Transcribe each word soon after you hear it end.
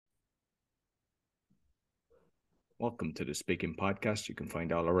Welcome to the Speaking Podcast. You can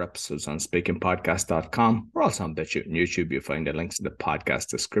find all our episodes on speakingpodcast.com. We're also on BitChute and YouTube. You'll find the links in the podcast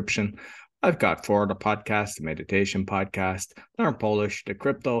description. I've got four of the podcasts: the meditation podcast, Learn Polish, the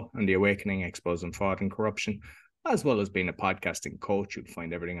crypto, and the awakening, exposing fraud and corruption, as well as being a podcasting coach. You'll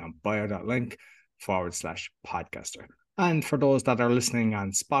find everything on bio.link/podcaster. And for those that are listening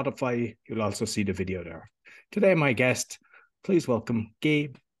on Spotify, you'll also see the video there. Today, my guest, please welcome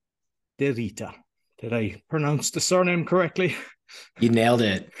Gabe de Rita. Did I pronounce the surname correctly? You nailed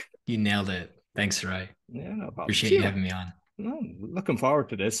it. You nailed it. Thanks, Roy. Yeah, no problem. Appreciate you having me on. No, looking forward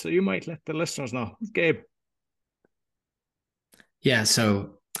to this. So you might let the listeners know. Gabe. Yeah,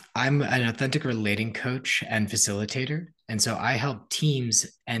 so I'm an authentic relating coach and facilitator. And so I help teams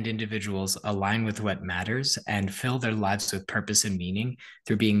and individuals align with what matters and fill their lives with purpose and meaning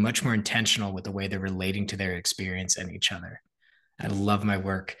through being much more intentional with the way they're relating to their experience and each other. I love my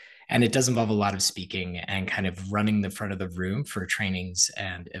work. And it does involve a lot of speaking and kind of running the front of the room for trainings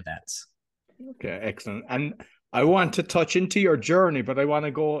and events. Okay, excellent. And I want to touch into your journey, but I want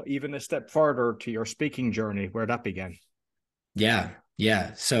to go even a step further to your speaking journey, where that began. Yeah.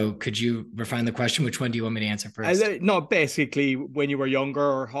 So could you refine the question? Which one do you want me to answer first? No, basically when you were younger,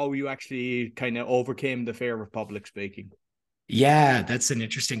 or how you actually kind of overcame the fear of public speaking. Yeah, that's an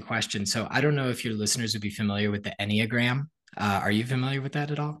interesting question. So I don't know if your listeners would be familiar with the Enneagram. Are you familiar with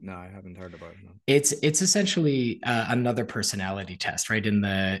that at all? No, I haven't heard about it. No. It's essentially another personality test, right? In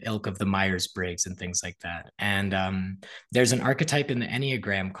the ilk of the Myers-Briggs and things like that. And there's an archetype in the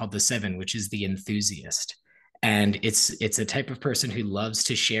Enneagram called the Seven, which is the enthusiast. And it's a type of person who loves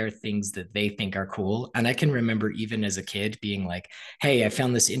to share things that they think are cool. And I can remember even as a kid being like, hey, I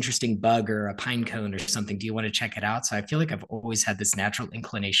found this interesting bug or a pine cone or something. Do you want to check it out? So I feel like I've always had this natural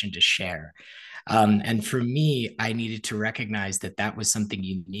inclination to share. And for me, I needed to recognize that that was something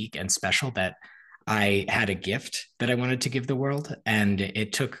unique and special, that I had a gift that I wanted to give the world. And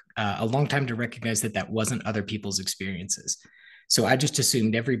it took a long time to recognize that that wasn't other people's experiences. So I just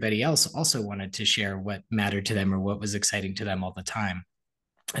assumed everybody else also wanted to share what mattered to them or what was exciting to them all the time.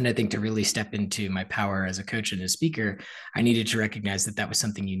 And I think to really step into my power as a coach and a speaker, I needed to recognize that that was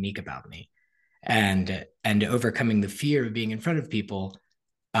something unique about me. And overcoming the fear of being in front of people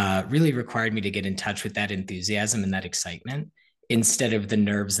really required me to get in touch with that enthusiasm and that excitement instead of the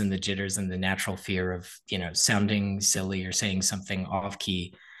nerves and the jitters and the natural fear of, sounding silly or saying something off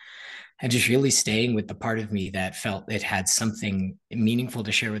key, and just really staying with the part of me that felt it had something meaningful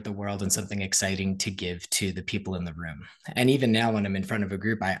to share with the world and something exciting to give to the people in the room. And even now, when I'm in front of a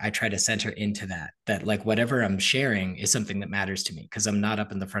group, I try to center into that like whatever I'm sharing is something that matters to me, because I'm not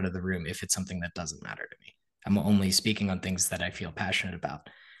up in the front of the room if it's something that doesn't matter to me. I'm only speaking on things that I feel passionate about.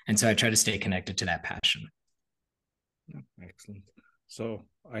 And so I try to stay connected to that passion. Excellent. So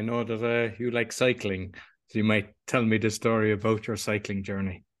I know that you like cycling. So you might tell me the story about your cycling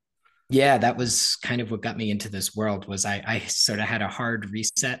journey. Yeah, that was kind of what got me into this world. Was I sort of had a hard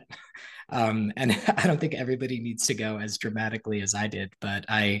reset. And I don't think everybody needs to go as dramatically as I did, but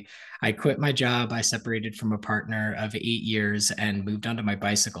I quit my job. I separated from a partner of 8 years and moved onto my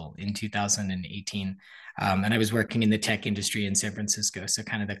bicycle in 2018. And I was working in the tech industry in San Francisco. So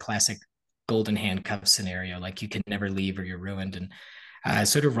kind of the classic golden handcuff scenario, like you can never leave or you're ruined. And I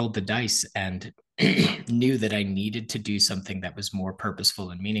sort of rolled the dice and knew that I needed to do something that was more purposeful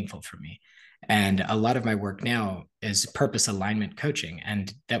and meaningful for me. And a lot of my work now is purpose alignment coaching.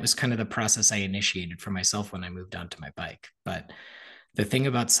 And that was kind of the process I initiated for myself when I moved onto my bike. But the thing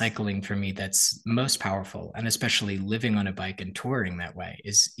about cycling for me that's most powerful, and especially living on a bike and touring that way,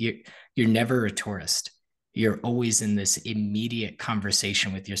 is you're never a tourist. You're always in this immediate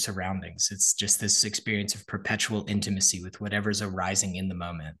conversation with your surroundings. It's just this experience of perpetual intimacy with whatever's arising in the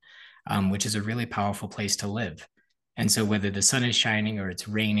moment, which is a really powerful place to live. And so whether the sun is shining or it's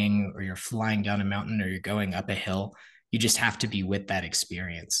raining or you're flying down a mountain or you're going up a hill, you just have to be with that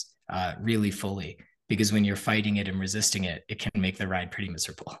experience really fully, because when you're fighting it and resisting it, it can make the ride pretty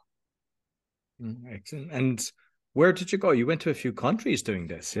miserable. Excellent. And where did you go? You went to a few countries doing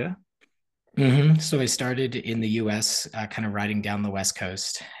this, yeah? So I started in the US, kind of riding down the West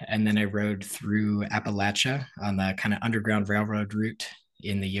Coast, and then I rode through Appalachia on the kind of underground railroad route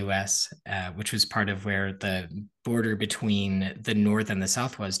in the US, which was part of where the border between the North and the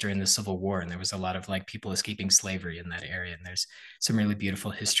South was during the Civil War. And there was a lot of like people escaping slavery in that area. And there's some really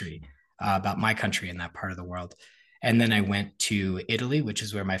beautiful history about my country in that part of the world. And then I went to Italy, which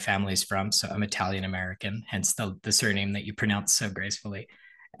is where my family is from. So I'm Italian American, hence the surname that you pronounce so gracefully.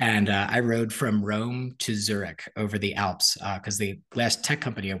 And I rode from Rome to Zurich over the Alps because the last tech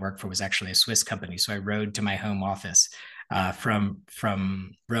company I worked for was actually a Swiss company. So I rode to my home office from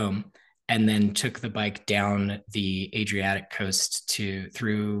Rome and then took the bike down the Adriatic coast to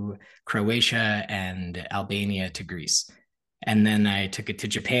through Croatia and Albania to Greece. And then I took it to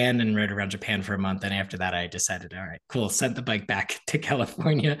Japan and rode around Japan for a month. And after that, I decided, all right, cool, sent the bike back to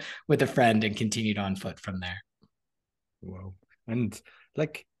California with a friend and continued on foot from there. Wow. And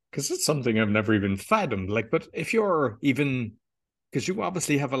like, because it's something I've never even fathomed. Like, but if you're even, because you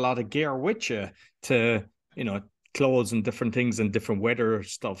obviously have a lot of gear with you to, you know, clothes and different things and different weather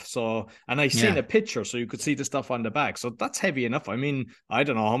stuff. So, and I seen Yeah. a picture, so you could see the stuff on the back. So that's heavy enough. I mean, I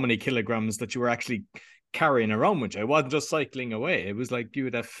don't know how many kilograms that you were actually carrying around with you. It wasn't just cycling away. It was like you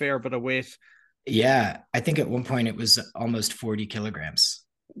had a fair bit of weight. Yeah. I think at one point it was almost 40 kilograms.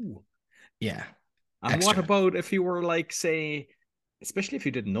 Ooh. Yeah. And what Extra. about if you were like, say, especially if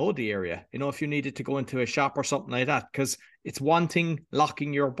you didn't know the area, you know, if you needed to go into a shop or something like that, because it's one thing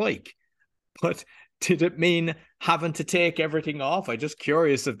locking your bike, but did it mean having to take everything off? I'm just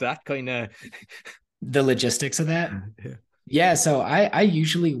curious if that kind of. The logistics of that. Yeah. Yeah, so I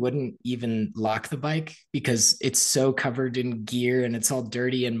usually wouldn't even lock the bike because it's so covered in gear and it's all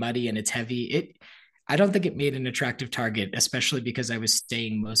dirty and muddy and it's heavy. I don't think it made an attractive target, especially because I was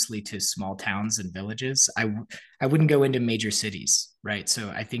staying mostly to small towns and villages. I wouldn't go into major cities, right? So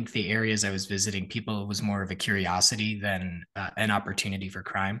I think the areas I was visiting, people, it was more of a curiosity than an opportunity for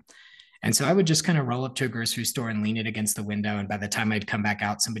crime. And so I would just kind of roll up to a grocery store and lean it against the window. And by the time I'd come back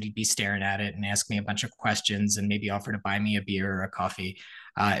out, somebody'd be staring at it and ask me a bunch of questions and maybe offer to buy me a beer or a coffee.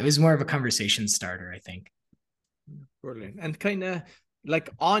 It was more of a conversation starter, I think. Brilliant. And kind of like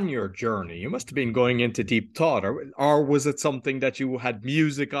on your journey, you must have been going into deep thought, or was it something that you had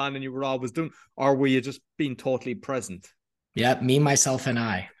music on and you were always doing, or were you just being totally present? Yeah, me, myself, and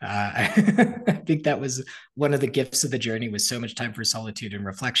I. I think that was one of the gifts of the journey was so much time for solitude and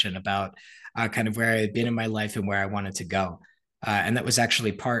reflection about kind of where I had been in my life and where I wanted to go. And that was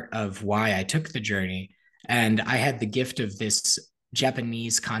actually part of why I took the journey. And I had the gift of this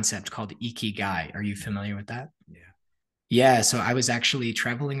Japanese concept called Ikigai. Are you familiar with that? Yeah. Yeah, so I was actually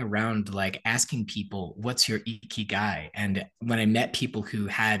traveling around like asking people, what's your Ikigai? And when I met people who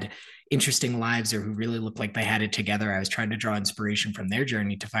had interesting lives or who really looked like they had it together, I was trying to draw inspiration from their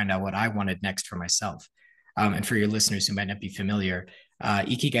journey to find out what I wanted next for myself. And for your listeners who might not be familiar,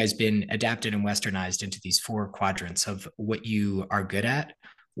 Ikigai has been adapted and westernized into these four quadrants of what you are good at,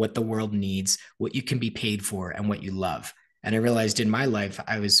 what the world needs, what you can be paid for, and what you love. And I realized in my life,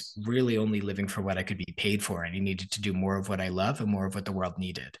 I was really only living for what I could be paid for. And I needed to do more of what I love and more of what the world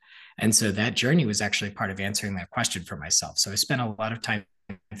needed. And so that journey was actually part of answering that question for myself. So I spent a lot of time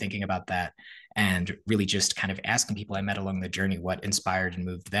thinking about that and really just kind of asking people I met along the journey what inspired and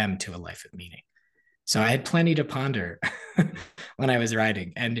moved them to a life of meaning. So I had plenty to ponder when I was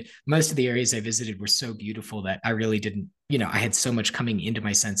riding. And most of the areas I visited were so beautiful that I really didn't, I had so much coming into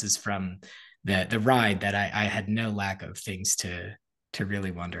my senses from the ride that I had no lack of things to really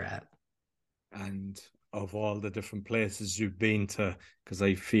wonder at. And of all the different places you've been to, because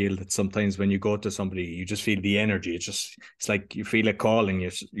I feel that sometimes when you go to somebody, you just feel the energy. It's like you feel a calling.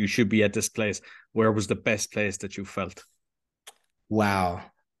 You should be at this place. Where was the best place that you felt? Wow.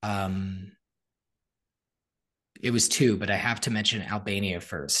 Um, it was two, but I have to mention Albania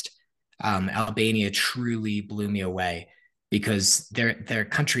first. Albania truly blew me away because their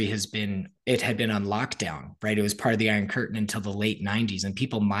country had been on lockdown, right? It was part of the Iron Curtain until the late 90s. And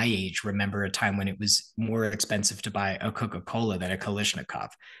people my age remember a time when it was more expensive to buy a Coca-Cola than a Kalashnikov.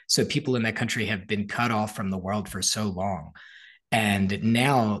 So people in that country have been cut off from the world for so long. And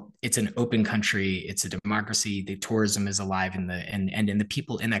now it's an open country, it's a democracy, the tourism is alive and the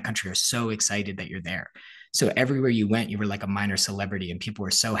people in that country are so excited that you're there. So everywhere you went, you were like a minor celebrity, and people were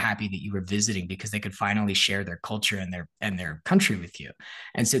so happy that you were visiting because they could finally share their culture and their country with you.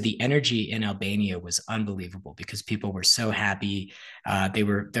 And so the energy in Albania was unbelievable because people were so happy. They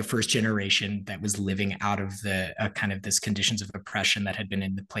were the first generation that was living out of the kind of this conditions of oppression that had been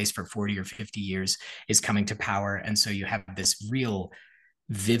in place for 40 or 50 years is coming to power. And so you have this real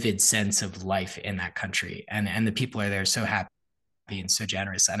vivid sense of life in that country. And the people are there so happy and so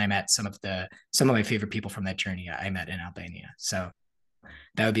generous. And I met some of my favorite people from that journey I met in Albania. So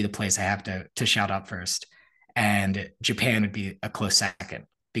that would be the place I have to shout out first. And Japan would be a close second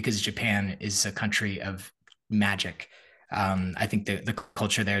because Japan is a country of magic. I think the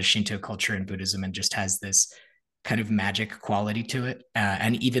culture there is Shinto culture and Buddhism and just has this kind of magic quality to it.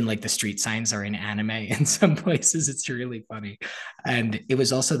 And even like the street signs are in anime in some places. It's really funny. And it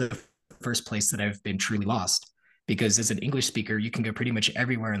was also the first place that I've been truly lost because as an English speaker, you can go pretty much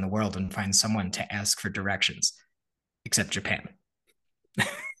everywhere in the world and find someone to ask for directions, except Japan.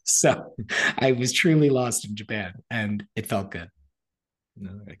 So I was truly lost in Japan and it felt good.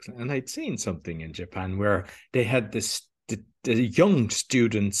 No, excellent. And I'd seen something in Japan where they had the young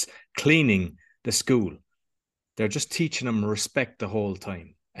students cleaning the school. They're just teaching them respect the whole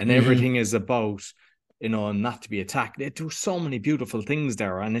time, and Mm-hmm. everything is about, not to be attacked. They do so many beautiful things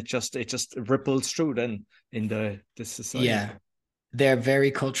there, and it just ripples through then in the society. Yeah. They're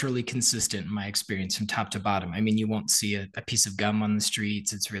very culturally consistent in my experience from top to bottom. I mean, you won't see a piece of gum on the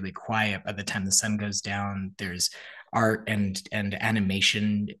streets. It's really quiet by the time the sun goes down. There's art and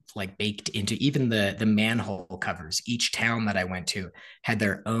animation like baked into even the manhole covers. Each town that I went to had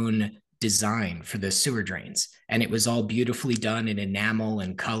their own design for the sewer drains, and it was all beautifully done in enamel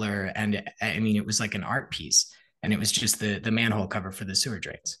and color. And I mean, it was like an art piece, and it was just the manhole cover for the sewer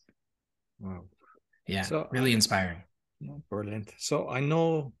drains. Wow. Yeah, So really inspiring. brilliant. So I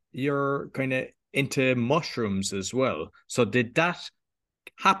know you're kind of into mushrooms as well. So did that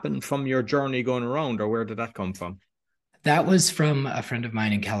happen from your journey going around, or where did that come from? That was from a friend of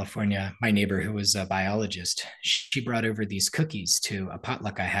mine in California, my neighbor who was a biologist. She brought over these cookies to a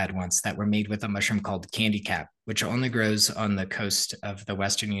potluck I had once that were made with a mushroom called candy cap, which only grows on the coast of the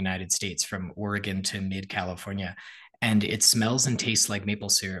western United States from Oregon to mid California. And it smells and tastes like maple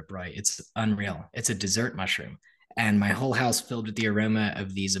syrup, Roy. It's unreal. It's a dessert mushroom. And my whole house filled with the aroma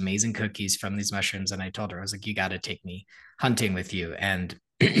of these amazing cookies from these mushrooms. And I told her, I was like, you got to take me hunting with you. And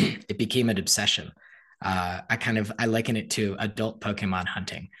it became an obsession. I liken it to adult Pokemon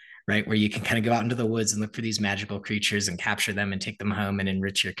hunting, right? Where you can kind of go out into the woods and look for these magical creatures and capture them and take them home and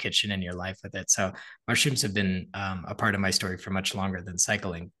enrich your kitchen and your life with it. So mushrooms have been a part of my story for much longer than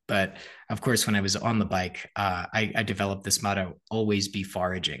cycling. But of course, when I was on the bike, I developed this motto: always be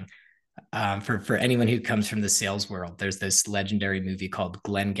foraging. For anyone who comes from the sales world, there's this legendary movie called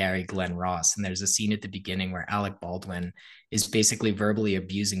Glengarry Glen Ross, and there's a scene at the beginning where Alec Baldwin is basically verbally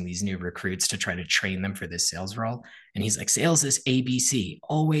abusing these new recruits to try to train them for this sales role. And he's like, "Sales is ABC,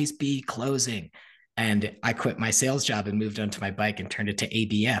 always be closing." And I quit my sales job and moved onto my bike and turned it to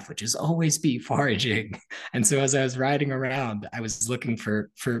ABF, which is always be foraging. And so as I was riding around, I was looking for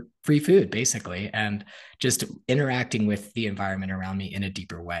free food basically, and just interacting with the environment around me in a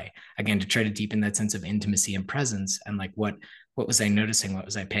deeper way, again, to try to deepen that sense of intimacy and presence. And like, what was I noticing, what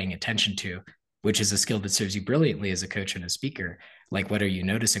was I paying attention to, which is a skill that serves you brilliantly as a coach and a speaker. Like, what are you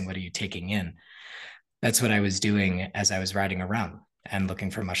noticing, what are you taking in? That's what I was doing as I was riding around and looking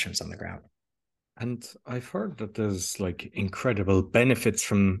for mushrooms on the ground. And I've heard that there's like incredible benefits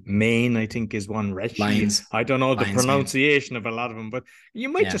from Maine, I think is one, Reshi. Lions, I don't know the lion's mane. pronunciation of a lot of them, but you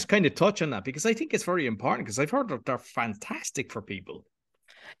might Yeah. just kind of touch on that because I think it's very important because I've heard that they're fantastic for people.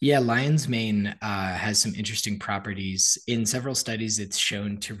 Yeah, lion's mane has some interesting properties. In several studies, it's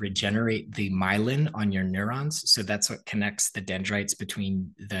shown to regenerate the myelin on your neurons. So that's what connects the dendrites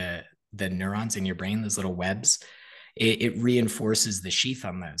between the neurons in your brain, those little webs. It reinforces the sheath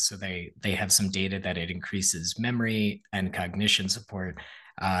on those. So they have some data that it increases memory and cognition support.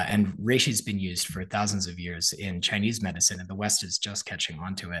 And reishi's been used for thousands of years in Chinese medicine, and the West is just catching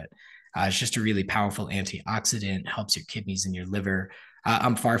on to it. It's just a really powerful antioxidant, helps your kidneys and your liver.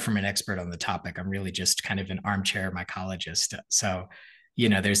 I'm far from an expert on the topic. I'm really just kind of an armchair mycologist. So,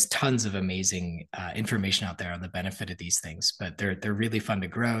 there's tons of amazing information out there on the benefit of these things, but they're really fun to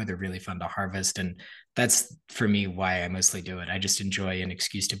grow. They're really fun to harvest, and that's for me why I mostly do it. I just enjoy an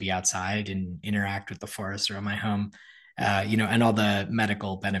excuse to be outside and interact with the forest around my home, and all the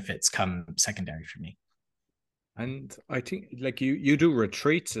medical benefits come secondary for me. And I think like you do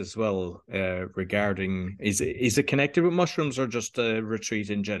retreats as well regarding is it connected with mushrooms or just a retreat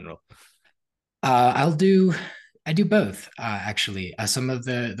in general? Uh, I'll do I do both actually. Some of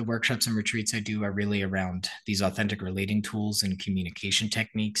the workshops and retreats I do are really around these authentic relating tools and communication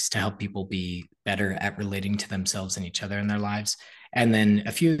techniques to help people be better at relating to themselves and each other in their lives. And then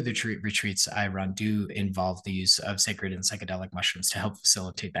a few of the retreats I run do involve the use of sacred and psychedelic mushrooms to help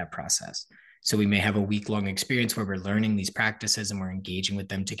facilitate that process. So we may have a week long experience where we're learning these practices and we're engaging with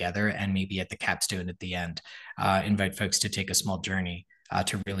them together, and maybe at the capstone at the end, invite folks to take a small journey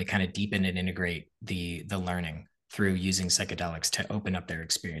to really kind of deepen and integrate the learning through using psychedelics to open up their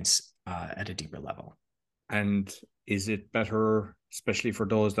experience at a deeper level. And is it better, especially for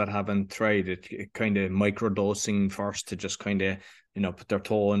those that haven't tried it kind of microdosing first to just kind of, put their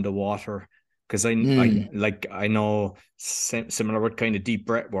toe in the water? Because Mm, I know similar with kind of deep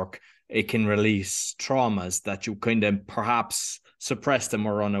breath work, it can release traumas that you kind of perhaps suppress them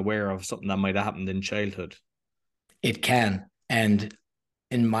or unaware of something that might have happened in childhood. it can. And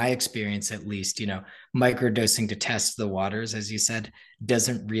in my experience at least, microdosing to test the waters, as you said,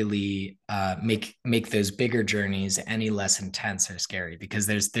 doesn't really make those bigger journeys any less intense or scary, because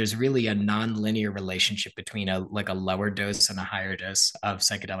there's really a non-linear relationship between a lower dose and a higher dose of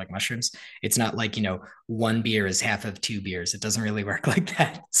psychedelic mushrooms. It's not like, one beer is half of two beers. It doesn't really work like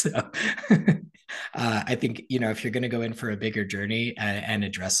that. So I think, if you're going to go in for a bigger journey and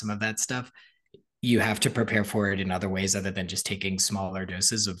address some of that stuff, you have to prepare for it in other ways other than just taking smaller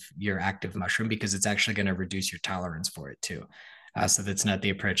doses of your active mushroom, because it's actually going to reduce your tolerance for it too. So that's not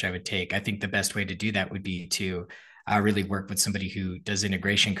the approach I would take. I think the best way to do that would be to really work with somebody who does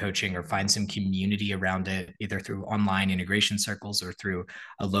integration coaching, or find some community around it, either through online integration circles or through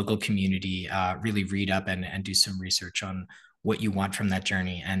a local community. Really read up and do some research on what you want from that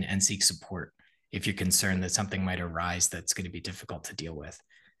journey, and seek support if you're concerned that something might arise that's going to be difficult to deal with.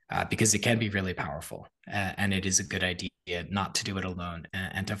 Because it can be really powerful, and it is a good idea not to do it alone,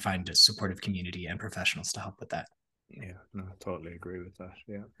 and to find a supportive community and professionals to help with that. Yeah, no, I totally agree with that.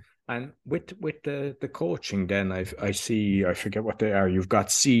 Yeah, and with the coaching, then I see, I forget what they are. You've got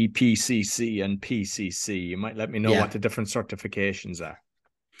CPCC and PCC. You might let me know what the different certifications are.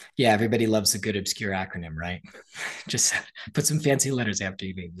 Yeah, everybody loves a good obscure acronym, right? Just put some fancy letters after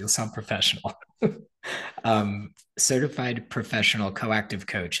you name. You'll sound professional. Certified Professional Coactive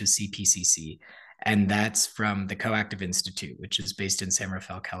Coach is CPCC, and that's from the Coactive Institute, which is based in San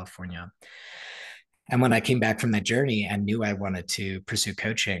Rafael, California. And when I came back from that journey and knew I wanted to pursue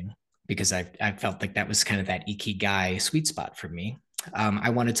coaching, because I felt like that was kind of that Ikigai sweet spot for me, I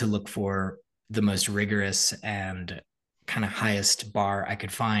wanted to look for the most rigorous and kind of highest bar I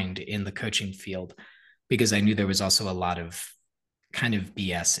could find in the coaching field, because I knew there was also a lot of kind of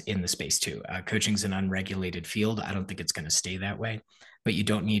BS in the space too. Coaching is an unregulated field. I don't think it's going to stay that way, but you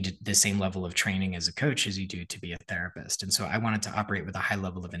don't need the same level of training as a coach as you do to be a therapist. And so I wanted to operate with a high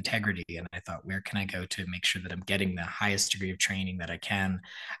level of integrity. And I thought, where can I go to make sure that I'm getting the highest degree of training that I can,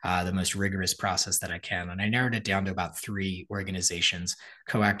 the most rigorous process that I can? And I narrowed it down to about 3 organizations.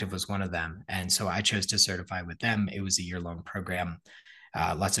 Coactive was one of them. And so I chose to certify with them. It was a year-long program.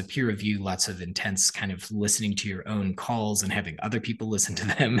 Lots of peer review, lots of intense kind of listening to your own calls and having other people listen to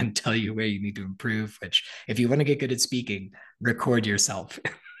them and tell you where you need to improve, which if you want to get good at speaking, record yourself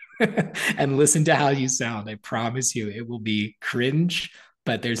and listen to how you sound. I promise you it will be cringe,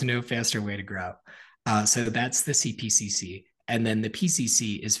 but there's no faster way to grow. So that's the CPCC. And then the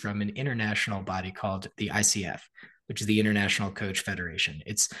PCC is from an international body called the ICF, which is the International Coach Federation.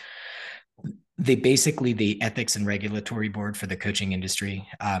 It's basically the ethics and regulatory board for the coaching industry.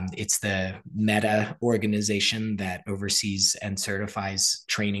 It's the meta organization that oversees and certifies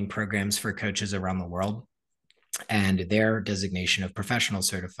training programs for coaches around the world. And their designation of professional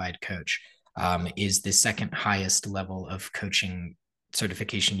certified coach is the second highest level of coaching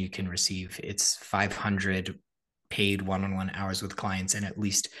certification you can receive. It's 500 paid one-on-one hours with clients and at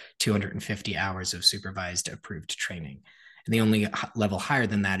least 250 hours of supervised approved training. And the only level higher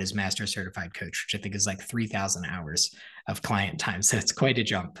than that is master certified coach, which I think is like 3,000 hours of client time. So it's quite a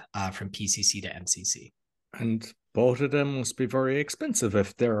jump from PCC to MCC. And both of them must be very expensive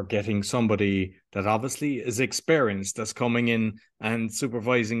if they're getting somebody that obviously is experienced, that's coming in and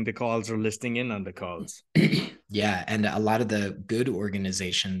supervising the calls or listing in on the calls. Yeah. And a lot of the good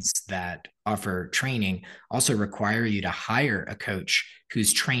organizations that offer training also require you to hire a coach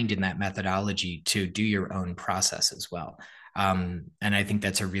who's trained in that methodology to do your own process as well. And I think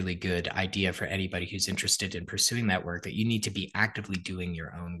that's a really good idea for anybody who's interested in pursuing that work, that you need to be actively doing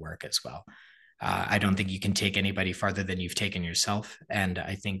your own work as well. I don't think you can take anybody farther than you've taken yourself. And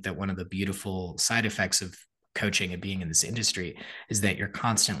I think that one of the beautiful side effects of coaching and being in this industry is that you're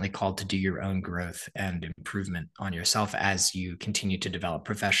constantly called to do your own growth and improvement on yourself as you continue to develop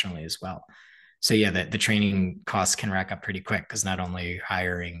professionally as well. So yeah, the training costs can rack up pretty quick, because not only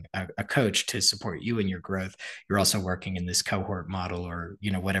hiring a coach to support you in your growth, you're also working in this cohort model, or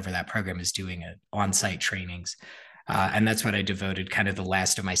whatever that program is doing, on-site trainings. And that's what I devoted kind of the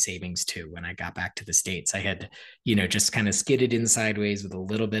last of my savings to when I got back to the States. I had, just kind of skidded in sideways with a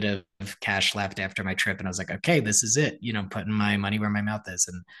little bit of cash left after my trip. And I was like, okay, this is it, putting my money where my mouth is.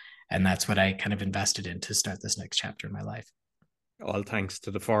 And that's what I kind of invested in to start this next chapter in my life. All thanks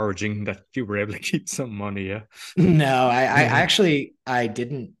to the foraging that you were able to keep some money. Yeah. No, I actually, I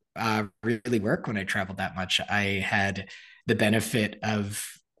didn't really work when I traveled that much. I had the benefit of,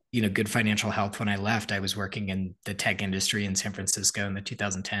 good financial health when I left. I was working in the tech industry in San Francisco in the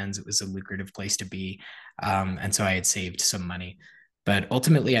 2010s. It was a lucrative place to be. And so I had saved some money. But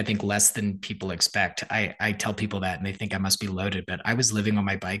ultimately, I think less than people expect. I tell people that and they think I must be loaded, but I was living on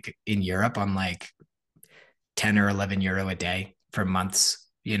my bike in Europe on like 10 or 11 euro a day for months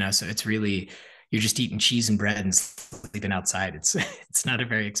So it's really, you're just eating cheese and bread and sleeping outside. It's not a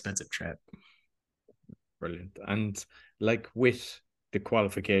very expensive trip. Brilliant. And like with the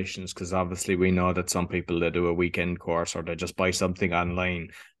qualifications, because obviously we know that some people they do a weekend course or they just buy something online,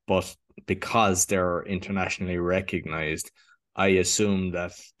 but because they're internationally recognized, I assume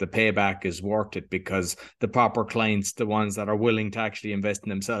that the payback is worth it because the proper clients, the ones that are willing to actually invest in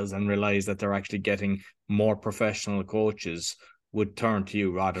themselves and realize that they're actually getting more professional coaches, would turn to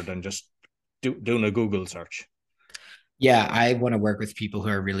you rather than just doing a Google search. Yeah, I want to work with people who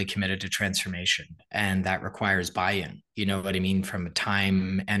are really committed to transformation, and that requires buy-in. You know what I mean? From a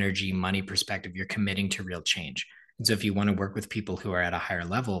time, energy, money perspective, you're committing to real change. And so if you want to work with people who are at a higher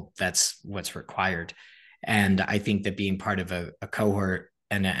level, that's what's required. And I think that being part of a cohort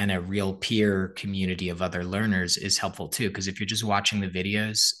and a real peer community of other learners is helpful too. Because if you're just watching the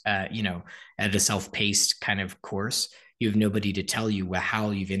videos, at a self-paced kind of course, you have nobody to tell you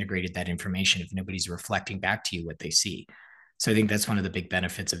how you've integrated that information if nobody's reflecting back to you what they see. So I think that's one of the big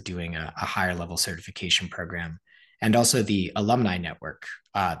benefits of doing a higher level certification program. And also the alumni network.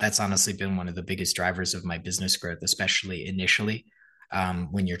 That's honestly been one of the biggest drivers of my business growth, especially initially.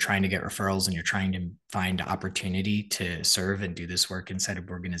 When you're trying to get referrals and you're trying to find opportunity to serve and do this work inside of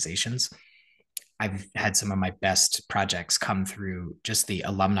organizations, I've had some of my best projects come through just the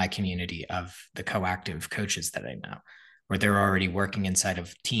alumni community of the coactive coaches that I know, where they're already working inside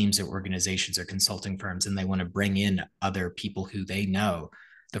of teams or organizations or consulting firms, and they want to bring in other people who they know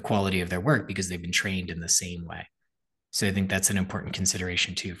the quality of their work because they've been trained in the same way. So I think that's an important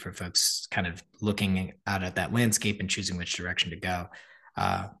consideration too for folks kind of looking out at that landscape and choosing which direction to go.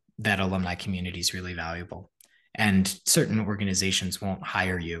 Uh, that alumni community is really valuable. And certain organizations won't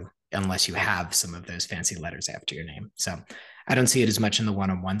hire you unless you have some of those fancy letters after your name. So I don't see it as much in the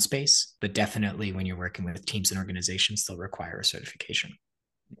one-on-one space, but definitely when you're working with teams and organizations, they'll require a certification.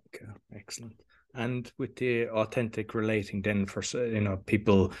 Okay, excellent. And with the authentic relating, then for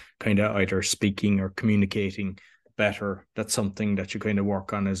people kind of either speaking or communicating better, that's something that you kind of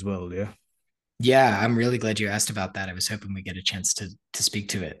work on as well, yeah. Yeah, I'm really glad you asked about that. I was hoping we get a chance to speak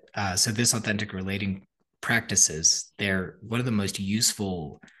to it. So this authentic relating practices, they're one of the most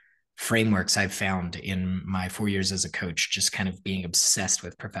useful frameworks I've found in my 4 years as a coach, just kind of being obsessed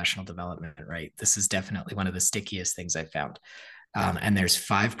with professional development, right? This is definitely one of the stickiest things I've found. And there's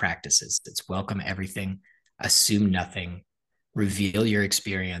 5 practices. It's welcome everything, assume nothing, reveal your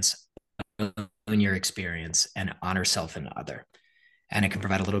experience, own your experience, and honor self and other. And it can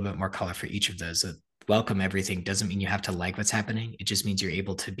provide a little bit more color for each of those. Welcome everything doesn't mean you have to like what's happening. It just means you're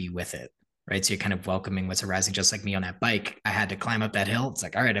able to be with it, right? So you're kind of welcoming what's arising. Just like me on that bike, I had to climb up that hill. It's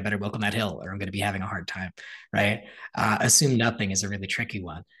like, all right, I better welcome that hill or I'm going to be having a hard time, right? Assume nothing is a really tricky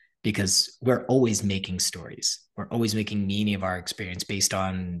one because we're always making stories. We're always making meaning of our experience based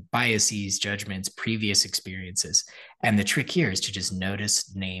on biases, judgments, previous experiences. And the trick here is to just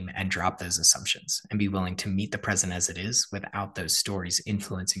notice, name, and drop those assumptions and be willing to meet the present as it is without those stories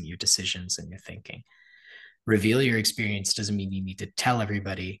influencing your decisions and your thinking. Reveal your experience doesn't mean you need to tell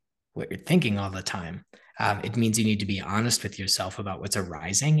everybody what you're thinking all the time. It means you need to be honest with yourself about what's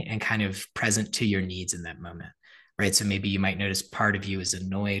arising and kind of present to your needs in that moment, right? So maybe you might notice part of you is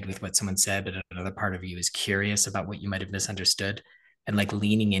annoyed with what someone said, but another part of you is curious about what you might have misunderstood and like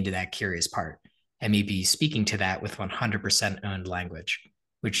leaning into that curious part and maybe speaking to that with 100% owned language,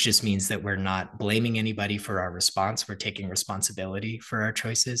 which just means that we're not blaming anybody for our response. We're taking responsibility for our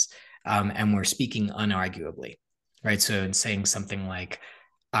choices, and we're speaking unarguably, right? So in saying something like,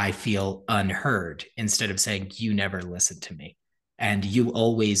 I feel unheard instead of saying, you never listened to me. And you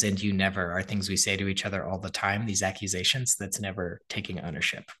always and you never are things we say to each other all the time, these accusations, that's never taking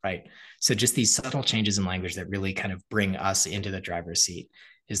ownership, right? So just these subtle changes in language that really kind of bring us into the driver's seat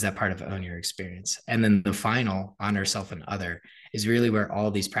is that part of own your experience. And then the final, honor self and other, is really where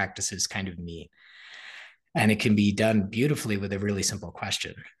all these practices kind of meet. And it can be done beautifully with a really simple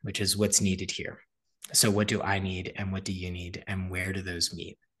question, which is what's needed here. So what do I need and what do you need and where do those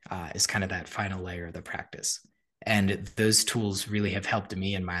meet is kind of that final layer of the practice. And those tools really have helped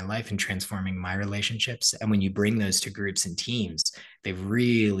me in my life in transforming my relationships. And when you bring those to groups and teams, they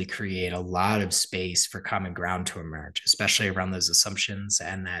really create a lot of space for common ground to emerge, especially around those assumptions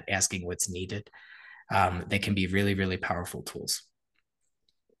and that asking what's needed. They can be really, really powerful tools.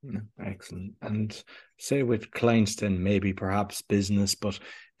 Excellent. And say with clients then maybe perhaps business, but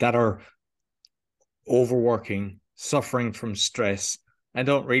that are overworking, suffering from stress, and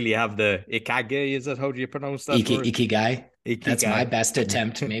don't really have the Ikigai, is it? How do you pronounce that word? Ikigai. That's my Ikigai. best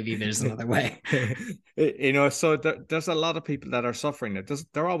attempt. Maybe there's another way. So there's a lot of people that are suffering it.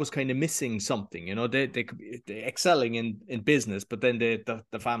 They're always kind of missing something. They could be excelling in business, but then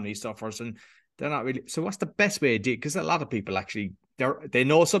the family suffers and they're not really. So what's the best way to do? Because a lot of people actually they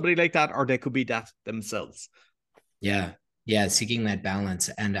know somebody like that, or they could be that themselves. Yeah. Yeah. Seeking that balance.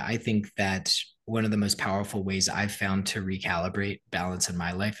 And I think that one of the most powerful ways I've found to recalibrate balance in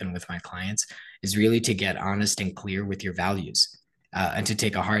my life and with my clients is really to get honest and clear with your values. And to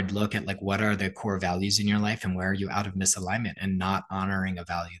take a hard look at like what are the core values in your life and where are you out of misalignment and not honoring a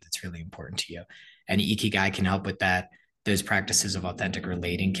value that's really important to you. And Ikigai can help with that. Those practices of authentic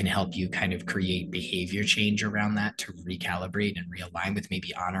relating can help you kind of create behavior change around that to recalibrate and realign with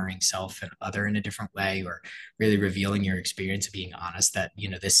maybe honoring self and other in a different way, or really revealing your experience of being honest that,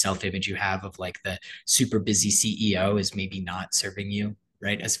 this self-image you have of like the super busy CEO is maybe not serving you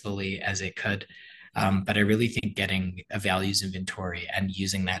right as fully as it could. But I really think getting a values inventory and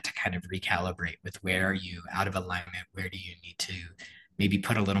using that to kind of recalibrate with where are you out of alignment, where do you need to maybe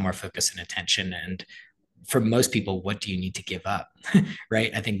put a little more focus and attention, and for most people, what do you need to give up?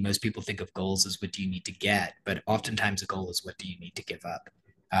 Right? I think most people think of goals as what do you need to get, but oftentimes a goal is what do you need to give up?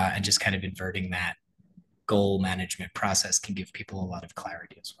 And just kind of inverting that goal management process can give people a lot of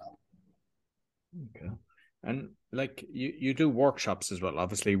clarity as well. Okay. And like you do workshops as well,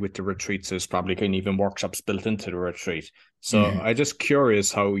 obviously with the retreats, there's probably kind of even workshops built into the retreat. So I just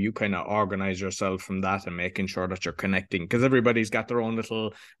curious how you kind of organize yourself from that and making sure that you're connecting, because everybody's got their own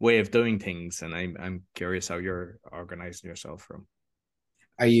little way of doing things. And I'm curious how you're organizing yourself from.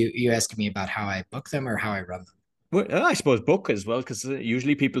 Are you asking me about how I book them or how I run them? Well, I suppose book as well, because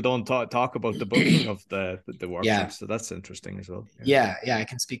usually people don't talk about the booking of the Yeah. workshops. So that's interesting as well. Yeah. Yeah, I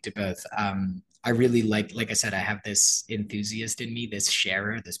can speak to both. I really like I said, I have this enthusiast in me, this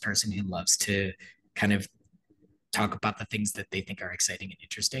sharer, this person who loves to kind of talk about the things that they think are exciting and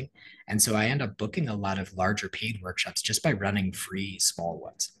interesting. And so I end up booking a lot of larger paid workshops just by running free small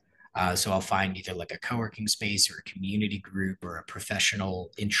ones. So I'll find either like a co-working space or a community group or a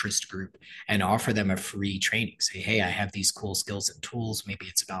professional interest group and offer them a free training. Say, hey, I have these cool skills and tools. Maybe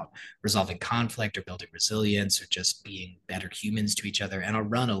it's about resolving conflict or building resilience or just being better humans to each other. And I'll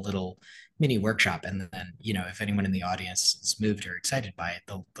run a little mini workshop. And then, if anyone in the audience is moved or excited by it,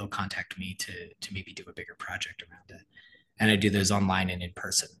 they'll contact me to maybe do a bigger project around it. And I do those online and in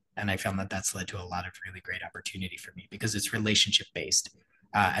person. And I found that that's led to a lot of really great opportunity for me because it's relationship based.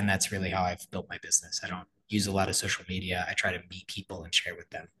 And that's really how I've built my business. I don't use a lot of social media. I try to meet people and share with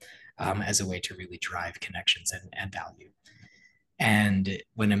them as a way to really drive connections and value. And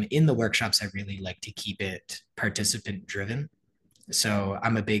when I'm in the workshops, I really like to keep it participant driven. So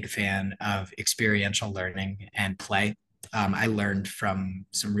I'm a big fan of experiential learning and play. I learned from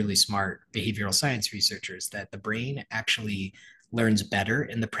some really smart behavioral science researchers that the brain actually learns better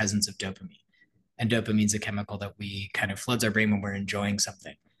in the presence of dopamine. And dopamine is a chemical that we kind of floods our brain when we're enjoying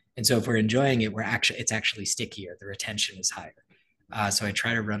something. And so if we're enjoying it, it's actually stickier. The retention is higher. So I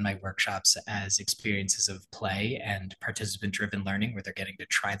try to run my workshops as experiences of play and participant-driven learning, where they're getting to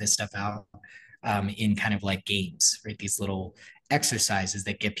try this stuff out in kind of like games, right? These little exercises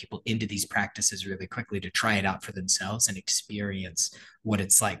that get people into these practices really quickly to try it out for themselves and experience what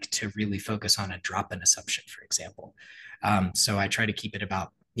it's like to really focus on a drop-in assumption, for example. So I try to keep it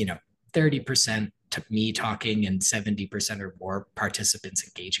about 30% to me talking and 70% or more participants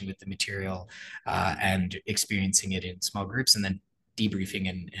engaging with the material and experiencing it in small groups, and then debriefing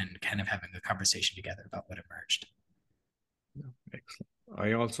and kind of having a conversation together about what emerged. Excellent.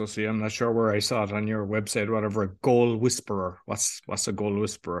 I also see, I'm not sure where I saw it on your website, whatever, a goal whisperer. What's a goal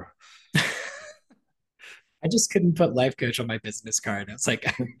whisperer? I just couldn't put life coach on my business card. I was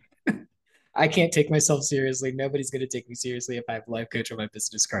like, I can't take myself seriously. Nobody's going to take me seriously if I have life coach on my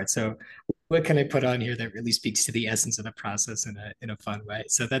business card. So what can I put on here that really speaks to the essence of the process in a fun way?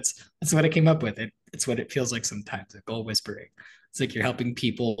 So that's what I came up with. It's what it feels like sometimes, a goal whispering. It's like you're helping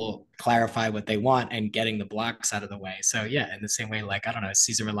people clarify what they want and getting the blocks out of the way. So yeah, in the same way, like, I don't know,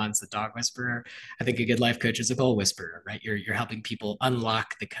 Cesar Millan's the dog whisperer. I think a good life coach is a goal whisperer, right? You're helping people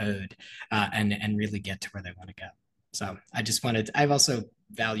unlock the code and really get to where they want to go. So I've also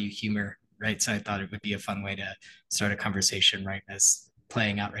value humor, right? So I thought it would be a fun way to start a conversation, right? As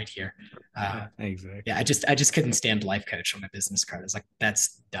playing out right here. Exactly. Yeah, I just couldn't stand life coach on my business card. I was like,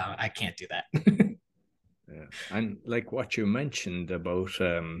 that's dumb. I can't do that. Yeah. And like what you mentioned about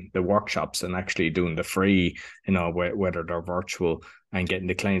the workshops and actually doing the free, whether they're virtual and getting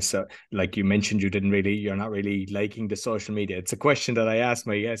the clients. So, like you mentioned, you're not really liking the social media. It's a question that I asked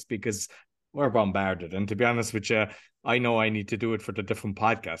my guests because we're bombarded. And to be honest with you, I know I need to do it for the different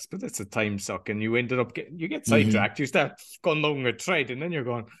podcasts, but it's a time suck. And you ended up getting, you get Mm-hmm. sidetracked. You start going along a thread, and then you're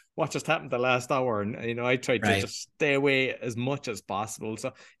going, what just happened the last hour? And, I tried to Right. just stay away as much as possible.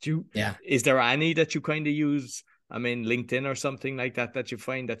 So, Yeah. is there any that you kind of use? I mean, LinkedIn or something like that that you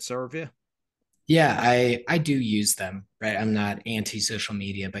find that serve you? Yeah, I do use them, right? I'm not anti social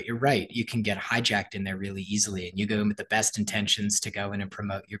media, but you're right. You can get hijacked in there really easily, and you go in with the best intentions to go in and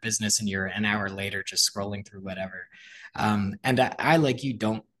promote your business, and you're an hour later just scrolling through whatever. And I, like you,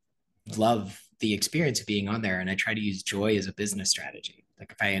 don't love the experience of being on there, and I try to use joy as a business strategy.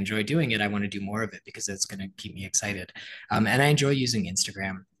 Like if I enjoy doing it, I want to do more of it because it's going to keep me excited. And I enjoy using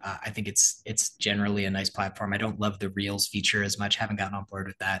Instagram. I think it's generally a nice platform. I don't love the Reels feature as much. Haven't gotten on board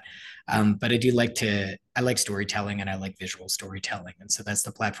with that, but I do like to. I like storytelling and I like visual storytelling, and so that's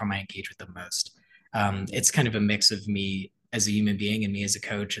the platform I engage with the most. It's kind of a mix of me as a human being and me as a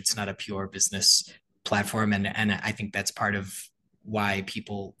coach. It's not a pure business platform, and I think that's part of why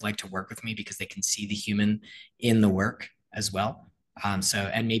people like to work with me because they can see the human in the work as well.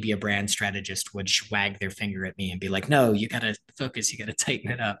 And maybe a brand strategist would wag their finger at me and be like, no, you got to focus, you got to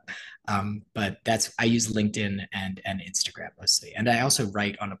tighten it up. But I use LinkedIn and Instagram mostly. And I also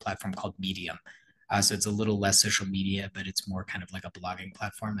write on a platform called Medium. So it's a little less social media, but it's more kind of like a blogging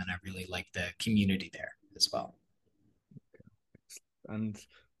platform. And I really like the community there as well. And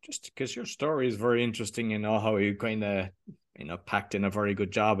just because your story is very interesting, how you kind of, packed in a very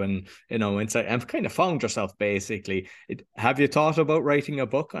good job and, inside and kind of found yourself basically. Have you thought about writing a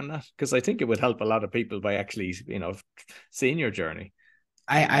book on that? Because I think it would help a lot of people by actually, seeing your journey.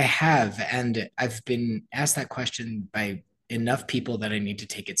 I have, and I've been asked that question by enough people that I need to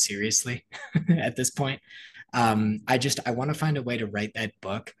take it seriously at this point. I want to find a way to write that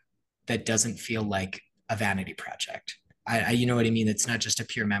book that doesn't feel like a vanity project. You know what I mean? It's not just a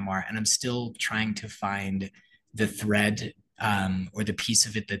pure memoir, and I'm still trying to find the thread or the piece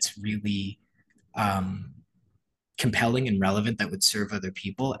of it that's really um, compelling and relevant that would serve other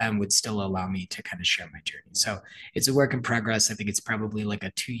people and would still allow me to kind of share my journey. So it's a work in progress. I think it's probably like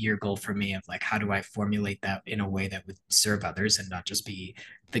a 2 year goal for me of like, how do I formulate that in a way that would serve others and not just be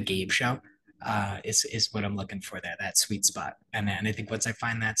the Gabe show? Is what I'm looking for there, that sweet spot. And I think once I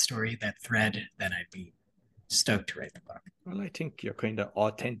find that story, that thread, then I'd be stoked to write the book. Well, I think your kind of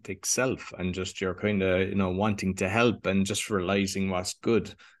authentic self and just your kind of, wanting to help and just realizing what's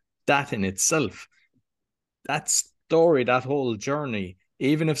good. That in itself, that story, that whole journey,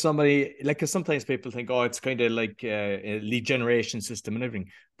 even if somebody like, because sometimes people think, oh, it's kind of like a lead generation system and everything,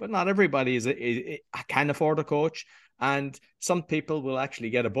 but not everybody can afford a coach. And some people will actually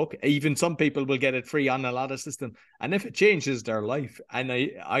get a book. Even some people will get it free on a lot of system. And if it changes their life, and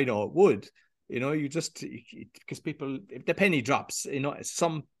I know it would, you just, because people, if the penny drops,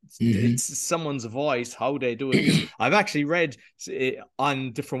 Mm-hmm. it's someone's voice, how they do it. Because I've actually read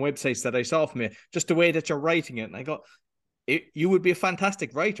on different websites that I saw from you, just the way that you're writing it. And I go, you would be a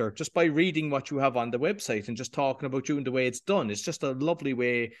fantastic writer just by reading what you have on the website and just talking about you and the way it's done. It's just a lovely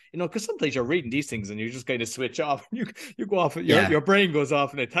way, because sometimes you're reading these things and you just kind of switch off. You go off, Yeah. your brain goes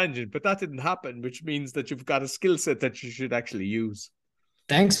off in a tangent, but that didn't happen, which means that you've got a skill set that you should actually use.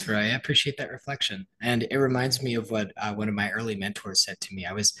 Thanks, Roy. I appreciate that reflection. And it reminds me of what one of my early mentors said to me.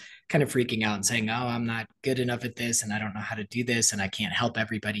 I was kind of freaking out and saying, oh, I'm not good enough at this and I don't know how to do this and I can't help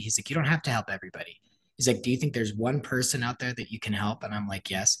everybody. He's like, you don't have to help everybody. He's like, do you think there's one person out there that you can help? And I'm like,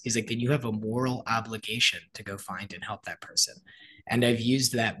 yes. He's like, then you have a moral obligation to go find and help that person. And I've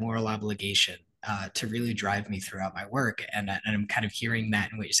used that moral obligation to really drive me throughout my work. And I'm kind of hearing that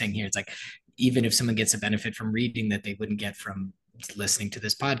in what you're saying here. It's like, even if someone gets a benefit from reading that they wouldn't get from listening to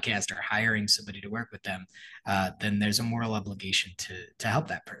this podcast or hiring somebody to work with them, then there's a moral obligation to help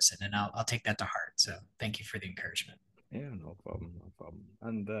that person, and I'll take that to heart. So thank you for the encouragement. Yeah, no problem, no problem.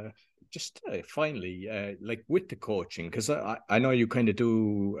 And just finally, like with the coaching, because I know you kind of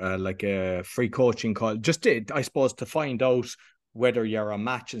do like a free coaching call, just I suppose to find out whether you're a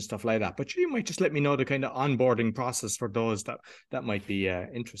match and stuff like that. But you might just let me know the kind of onboarding process for those that might be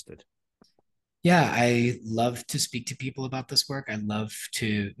interested. Yeah, I love to speak to people about this work. I love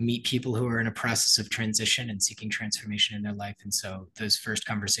to meet people who are in a process of transition and seeking transformation in their life. And so those first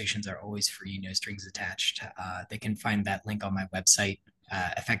conversations are always free, no strings attached. They can find that link on my website,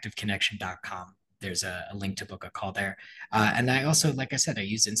 effectiveconnection.com. There's a link to book a call there. And I also, like I said, I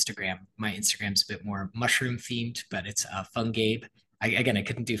use Instagram. My Instagram's a bit more mushroom themed, but it's Fun Gabe. I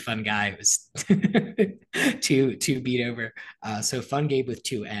couldn't do Fun Guy. It was too beat over. So Fun Gabe with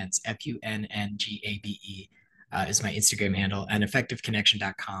two N's, FUNNGABE is my Instagram handle, and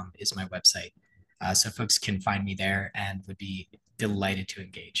effectiveconnection.com is my website. So folks can find me there and would be delighted to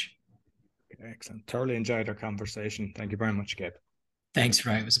engage. Excellent. Thoroughly enjoyed our conversation. Thank you very much, Gabe. Thanks,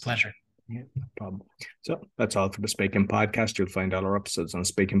 Roy. It was a pleasure. Yeah, no problem. So that's all for the Speaking Podcast. You'll find all our episodes on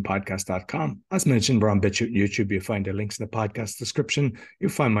speakingpodcast.com. As mentioned, we're on BitChute and YouTube. You'll find the links in the podcast description. You'll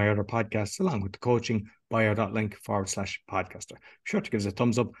find my other podcasts along with the coaching bio.link/podcaster. Be sure to give us a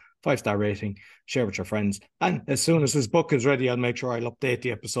thumbs up, 5-star rating, share with your friends. And as soon as this book is ready, I'll make sure I'll update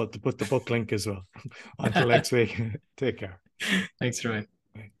the episode to put the book link as well. Until next week, take care. Thanks, Roy.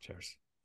 Right, cheers.